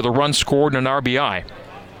 3 with a run scored and an RBI.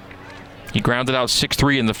 He grounded out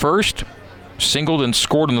 6-3 in the first, singled and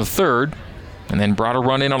scored in the third, and then brought a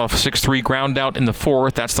run in on a 6-3 ground out in the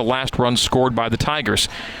fourth. That's the last run scored by the Tigers.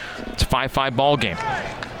 It's a 5-5 ball game.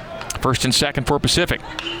 First and second for Pacific.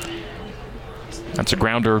 That's a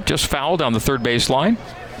grounder just fouled down the third base line.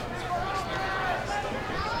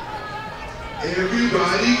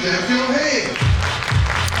 Everybody clap your hands.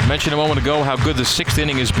 I mentioned a moment ago how good the 6th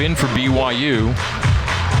inning has been for BYU.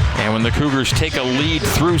 And when the Cougars take a lead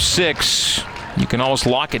through 6, you can almost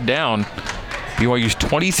lock it down. BYU's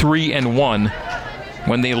 23-1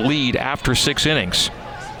 when they lead after 6 innings.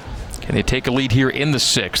 Can they take a lead here in the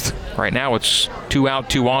 6th? Right now it's 2 out,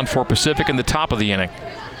 2 on for Pacific in the top of the inning.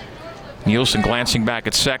 Nielsen glancing back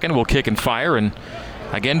at second, will kick and fire, and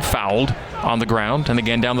again fouled on the ground, and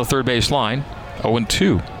again down the third base line.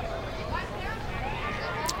 0-2.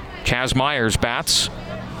 Chas Myers bats.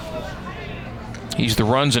 He's the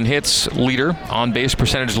runs and hits leader, on-base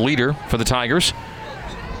percentage leader for the Tigers.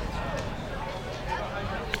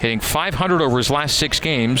 Hitting .500 over his last 6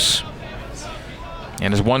 games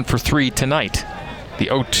and is 1 for 3 tonight. The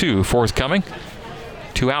 0-2 forthcoming.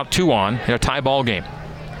 2 out, 2 on in a tie ball game.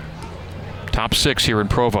 Top 6 here in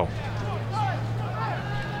Provo.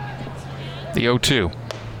 The 0-2.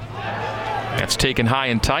 That's taken high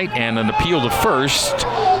and tight, and an appeal to first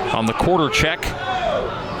on the quarter check.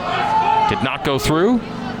 Did not go through.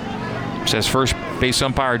 Says first base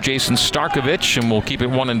umpire Jason Starkovich, and we'll keep it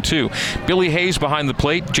 1-2. Billy Hayes behind the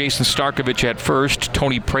plate, Jason Starkovich at first,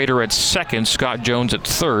 Tony Prater at second, Scott Jones at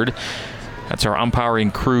third. That's our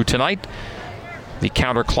umpiring crew tonight. The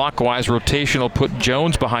counterclockwise rotation will put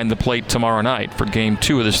Jones behind the plate tomorrow night for game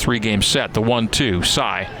 2 of this 3-game set. The 1-2,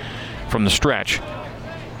 Cy from the stretch.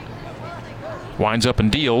 Winds up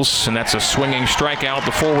and deals, and that's a swinging strikeout.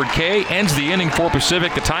 The forward K ends the inning for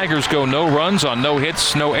Pacific. The Tigers go no runs on no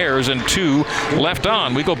hits, no errors, and 2 left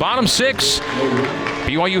on. We go bottom 6.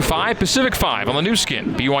 BYU 5, Pacific 5 on the new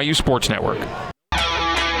skin, BYU Sports Network.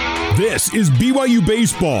 This is BYU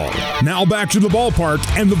Baseball. Now back to the ballpark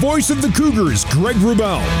and the voice of the Cougars, Greg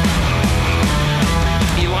Wrubell.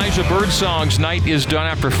 Elijah Birdsong's night is done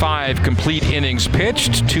after 5 complete innings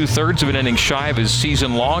pitched, 2/3 of an inning shy of his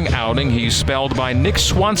season-long outing. He's spelled by Nick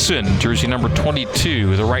Swanson, jersey number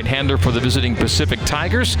 22, the right-hander for the visiting Pacific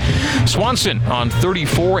Tigers. Swanson on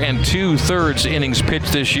 34 2/3 innings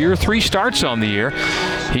pitched this year, 3 starts on the year.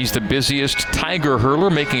 He's the busiest Tiger hurler,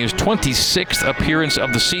 making his 26th appearance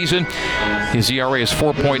of the season. His ERA is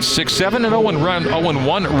 4.67, an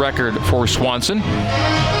 0-1 record for Swanson.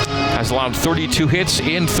 Has allowed 32 hits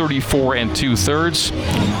in 34 2/3.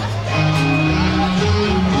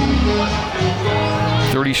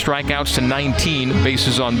 30 strikeouts to 19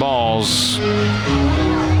 bases on balls.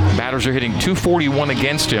 Batters are hitting .241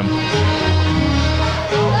 against him.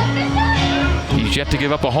 He's yet to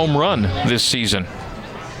give up a home run this season.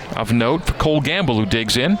 Of note for Cole Gamble, who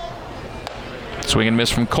digs in. Swing and miss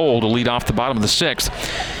from Cole to lead off the bottom of the 6th.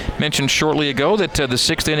 Mentioned shortly ago that the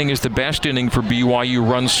 6th inning is the best inning for BYU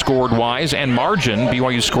runs scored wise and margin.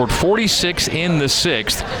 BYU scored 46 in the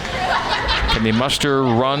 6th. Can they muster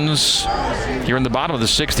runs here in the bottom of the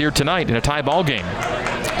 6th here tonight in a tie ball game?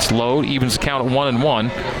 It's low, evens the count at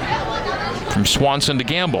 1-1 from Swanson to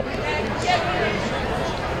Gamble.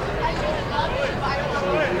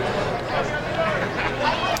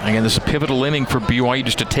 Again, this is a pivotal inning for BYU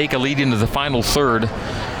just to take a lead into the final third,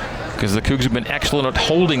 because the Cougs have been excellent at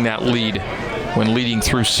holding that lead when leading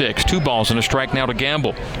through 6. 2 balls and a strike now to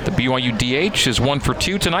Gamble. The BYU DH is 1 for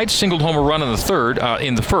 2 tonight, singled home a run in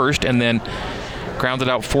the first, and then grounded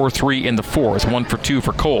out 4-3 in the fourth. 1 for 2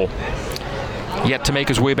 for Cole. Yet to make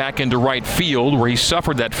his way back into right field, where he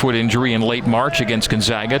suffered that foot injury in late March against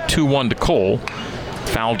Gonzaga. 2-1 to Cole.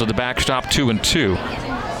 Foul to the backstop, 2-2.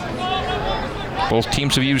 Both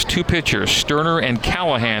teams have used 2 pitchers, Sterner and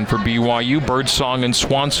Callahan for BYU, Birdsong and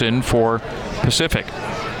Swanson for Pacific.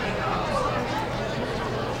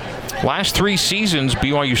 Last 3 seasons,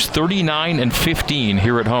 BYU's 39-15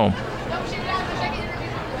 here at home.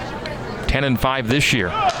 10-5 this year.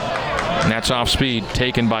 And that's off speed,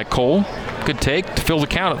 taken by Cole. Good take to fill the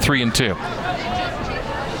count at 3-2.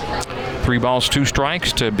 3 balls, 2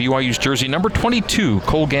 strikes to BYU's jersey number 22,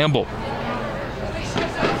 Cole Gamble,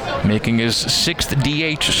 making his 6th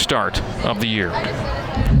DH start of the year.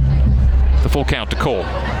 The full count to Cole.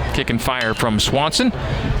 Kick and fire from Swanson.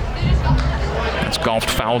 That's golfed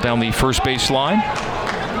foul down the first base line.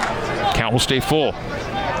 Count will stay full.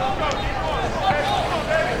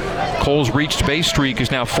 Cole's reached base streak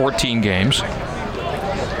is now 14 games.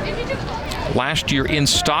 Last year in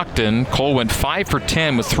Stockton, Cole went 5 for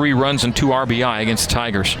 10 with 3 runs and 2 RBI against the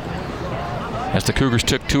Tigers, as the Cougars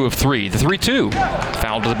took 2 of 3. The 3-2.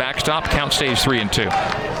 Foul to the backstop. Count stays 3-2.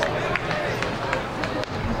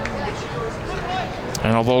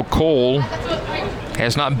 And although Cole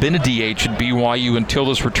has not been a DH at BYU until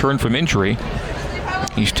this return from injury,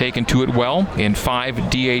 he's taken to it well in 5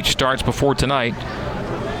 DH starts before tonight.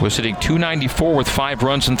 Was hitting .294 with 5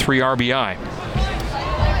 runs and 3 RBI.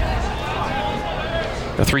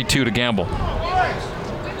 The 3-2 to Gamble.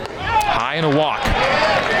 High and a walk.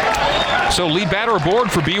 So lead batter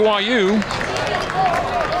aboard for BYU.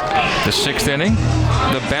 The 6th inning,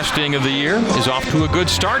 the best inning of the year, is off to a good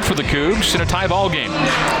start for the Cougs in a tie ball game.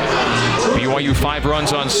 BYU 5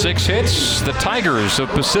 runs on 6 hits. The Tigers of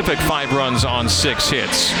Pacific 5 runs on 6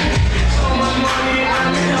 hits.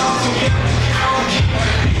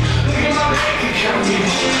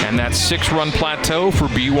 And that 6-run plateau for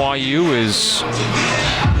BYU is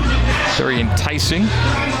very enticing.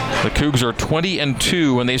 The Cougs are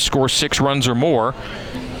 20-2 when they score 6 runs or more.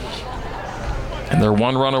 And they're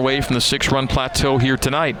 1 run away from the 6-run plateau here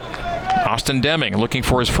tonight. Austin Deming looking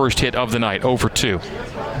for his first hit of the night, 0 for 2.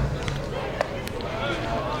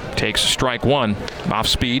 Takes strike 1, off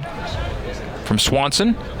speed from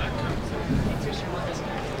Swanson.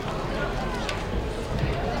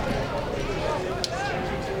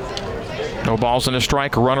 No balls and a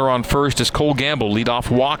strike. A runner on first is Cole Gamble.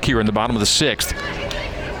 Leadoff walk here in the bottom of the 6th.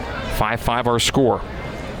 5-5 our score.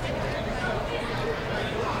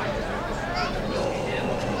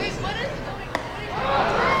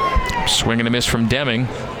 Swing and a miss from Deming.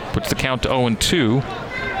 Puts the count to 0-2.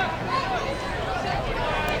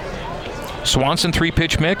 Swanson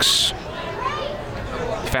 3-pitch mix.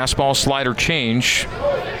 Fastball, slider, change.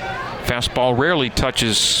 Fastball rarely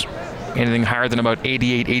touches anything higher than about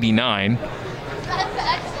 88, 89.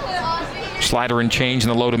 Slider and change in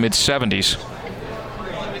the low to mid 70s.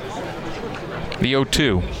 The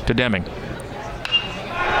 0-2 to Deming.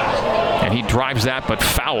 And he drives that, but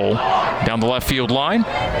foul down the left field line.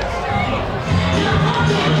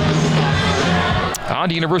 On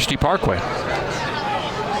to University Parkway.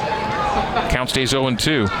 Count stays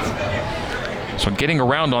 0-2. So getting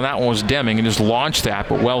around on that one was Deming and just launched that,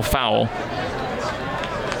 but well foul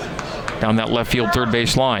down that left field third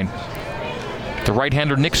base line. The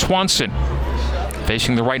right-hander Nick Swanson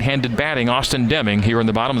facing the right-handed batting Austin Deming here in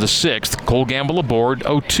the bottom of the 6th. Cole Gamble aboard,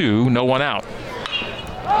 0-2, no one out.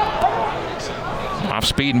 Off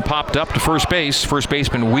speed and popped up to first base. First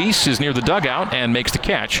baseman Weiss is near the dugout and makes the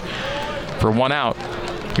catch for 1 out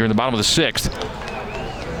here in the bottom of the 6th.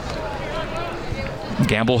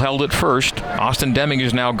 Gamble held it first. Austin Deming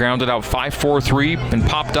is now grounded out 5-4-3 and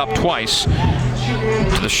popped up twice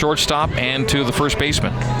to the shortstop and to the first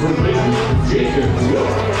baseman.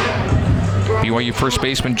 BYU first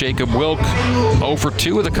baseman Jacob Wilk 0 for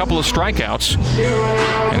 2 with a couple of strikeouts,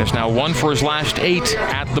 and is now 1 for his last 8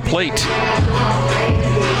 at the plate.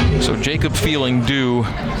 So Jacob feeling due.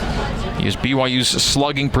 He is BYU's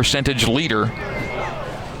slugging percentage leader,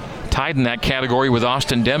 tied in that category with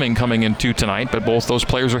Austin Deming coming into tonight, but both those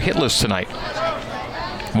players are hitless tonight.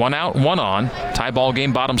 1 out, 1 on. Tie ball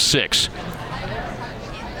game, bottom 6.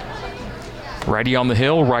 Righty on the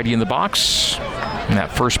hill, righty in the box. And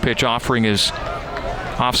that first pitch offering is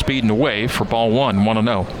off speed and away for ball 1,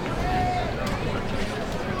 1-0.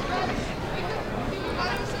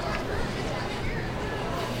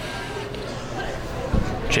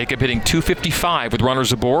 Jacob hitting .255 with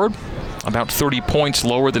runners aboard. About 30 points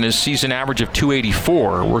lower than his season average of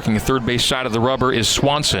 .284. Working the third base side of the rubber is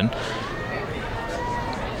Swanson.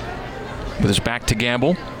 With his back to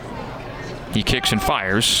Gamble, he kicks and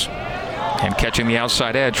fires. And catching the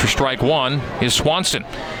outside edge for strike 1 is Swanson.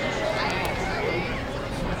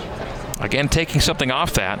 Again, taking something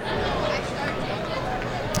off that.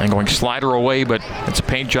 And going slider away, but it's a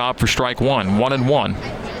paint job for strike 1. 1-1.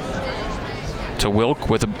 To Wilk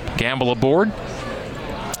with a Gamble aboard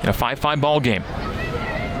in a 5-5 ball game.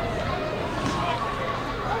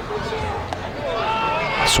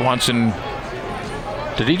 Swanson,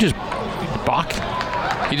 did he just balk?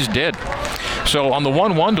 He just did. So on the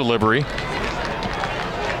 1-1 delivery,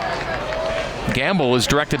 Gamble is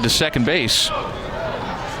directed to second base.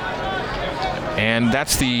 And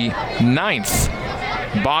that's the 9th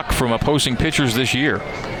balk from opposing pitchers this year.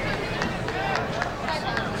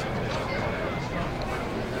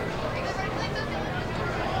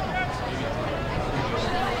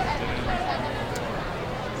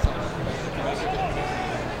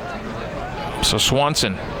 So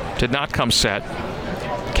Swanson did not come set.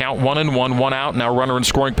 Count 1-1, 1 out. Now runner in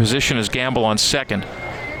scoring position is Gamble on second.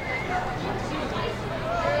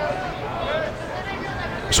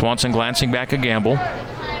 Swanson glancing back at Gamble.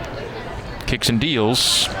 Kicks and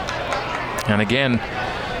deals. And again,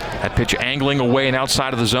 that pitch angling away and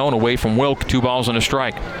outside of the zone, away from Wilk. 2 balls and a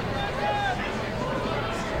strike.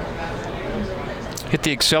 Hit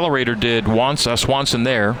the accelerator did Swanson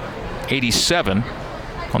there. 87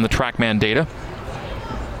 on the TrackMan data.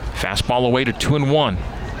 Fastball away to 2-1.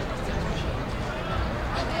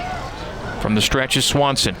 From the stretch is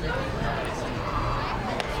Swanson.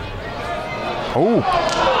 Oh,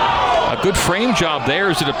 a good frame job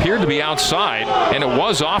there as it appeared to be outside, and it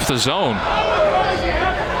was off the zone.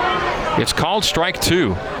 It's called strike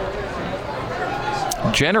 2.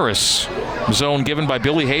 Generous zone given by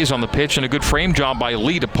Billy Hayes on the pitch, and a good frame job by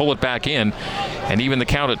Lee to pull it back in. And even the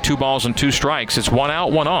count at 2 balls and 2 strikes. It's 1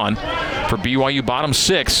 out, 1 on for BYU bottom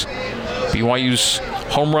 6. BYU's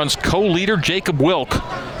home runs co-leader Jacob Wilk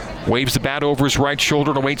waves the bat over his right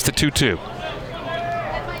shoulder and awaits the 2-2.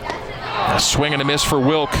 A swing and a miss for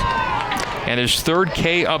Wilk. And his 3rd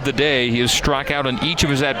K of the day. He has struck out in each of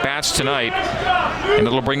his at-bats tonight. And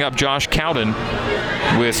it'll bring up Josh Cowden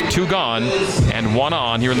with 2 gone and 1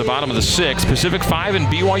 on here in the bottom of the 6th. Pacific 5 and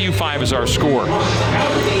BYU 5 is our score.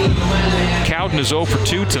 Cowden is 0 for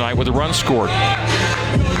 2 tonight with a run scored.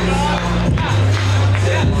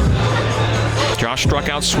 Josh struck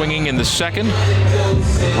out swinging in the 2nd.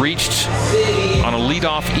 Reached on a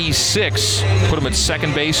leadoff E6. Put him at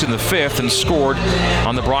second base in the 5th and scored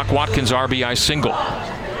on the Brock Watkins RBI single.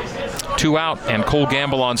 2 out and Cole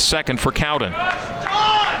Gamble on second for Cowden.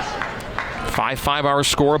 5-5 our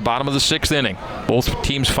score, bottom of the 6th inning. Both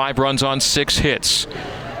teams 5 runs on 6 hits.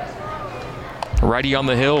 Righty on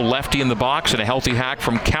the hill, lefty in the box, and a healthy hack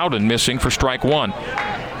from Cowden missing for strike 1.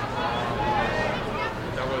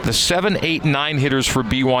 The 7, 8, 9 hitters for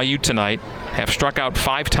BYU tonight have struck out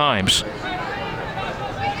 5 times.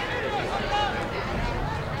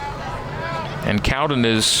 And Cowden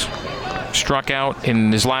is struck out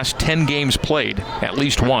in his last 10 games played at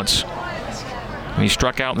least once. And he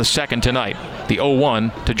struck out in the 2nd tonight, the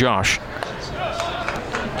 0-1 to Josh.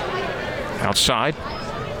 Outside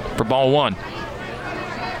for ball 1.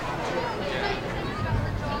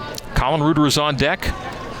 Colin Reuter is on deck.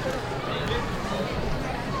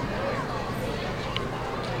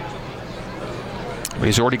 But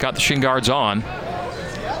he's already got the shin guards on.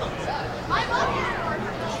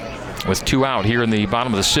 With 2 out here in the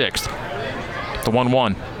bottom of the 6th. The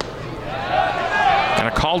 1-1. And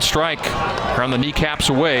a called strike around the kneecaps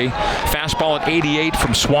away. Fastball at 88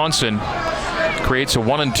 from Swanson. Creates a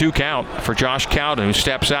 1-2 count for Josh Cowden, who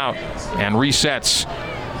steps out and resets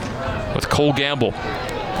with Cole Gamble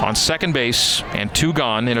on second base and 2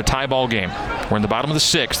 gone in a tie ball game. We're in the bottom of the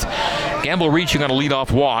 6th. Gamble reaching on a leadoff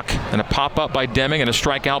walk and a pop-up by Deming and a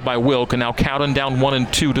strikeout by Wilk, and now Cowden down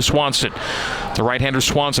 1-2 to Swanson. The right-hander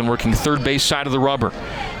Swanson working third base side of the rubber.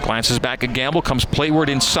 Glances back at Gamble, comes playward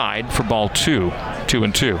inside for ball 2.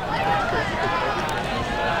 2-2.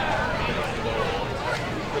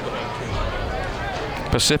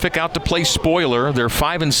 Pacific out to play spoiler. They're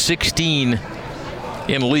 5-16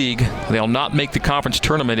 in league. They'll not make the conference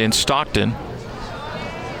tournament in Stockton,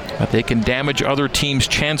 but they can damage other teams'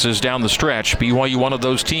 chances down the stretch. BYU one of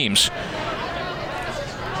those teams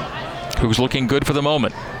who's looking good for the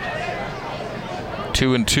moment.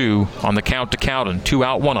 2-2 on the count to Cowden. 2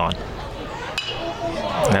 out, 1 on.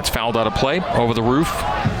 And that's fouled out of play over the roof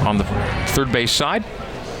on the third base side.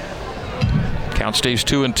 Count stays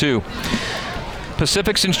 2-2.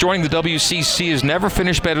 Pacific, since joining the WCC, has never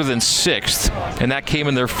finished better than 6th, and that came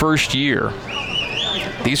in their first year.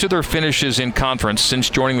 These are their finishes in conference since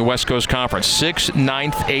joining the West Coast Conference. 6th,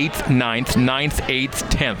 9th, 8th, 9th, 9th, 8th,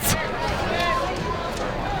 10th.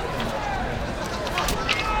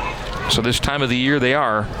 So this time of the year, they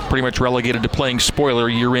are pretty much relegated to playing spoiler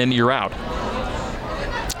year in, year out.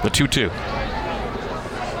 The 2-2.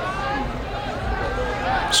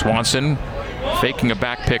 Swanson faking a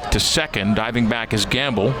back pick to second. Diving back is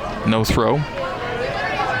Gamble. No throw.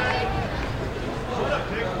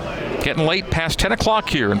 Getting late, past 10 o'clock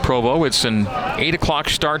here in Provo. It's an 8 o'clock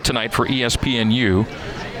start tonight for ESPNU.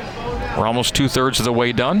 We're almost 2/3 of the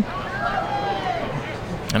way done.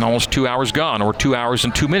 And almost 2 hours gone, or 2 hours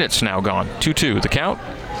and 2 minutes now gone. 2-2, the count.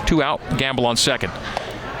 2 out, Gamble on second.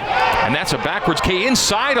 And that's a backwards K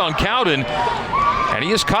inside on Cowden. And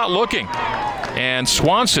he is caught looking. And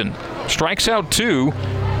Swanson strikes out 2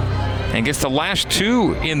 and gets the last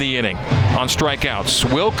 2 in the inning on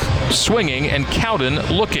strikeouts. Wilk swinging and Cowden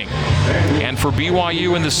looking. And for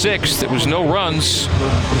BYU in the 6th, it was no runs.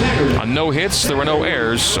 On no hits, there were no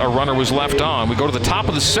errors. A runner was left on. We go to the top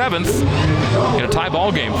of the 7th in a tie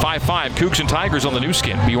ball game, 5-5. Cougs and Tigers on the new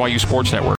skin, BYU Sports Network.